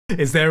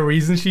Is there a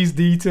reason she's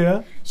D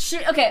tier?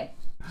 Okay.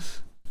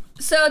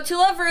 So To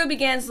Love Ru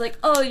begins like,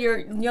 oh, your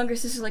younger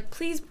sister's like,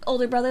 please,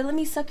 older brother, let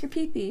me suck your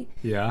pee-pee.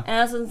 Yeah. And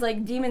as it's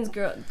like demons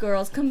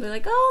girls come be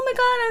like, oh my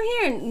god, I'm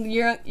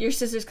here. And your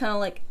sister's kind of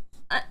like,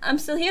 I'm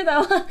still here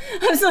though.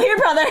 I'm still here,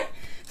 brother.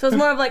 So it's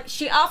more of like,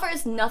 she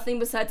offers nothing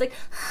besides like,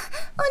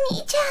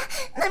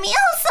 onii-chan, let me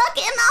suck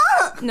him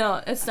up.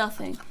 No, it's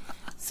nothing.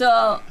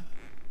 So,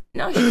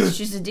 no,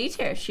 she's a D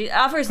tier. She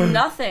offers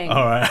nothing.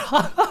 All right.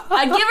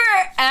 I'd give her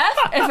an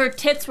F if her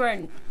tits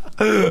weren't.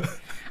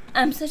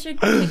 I'm such a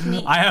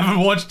pick-me. I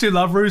haven't watched To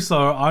Love Ru,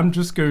 so I'm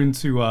just going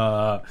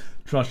to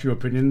trust your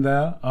opinion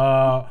there.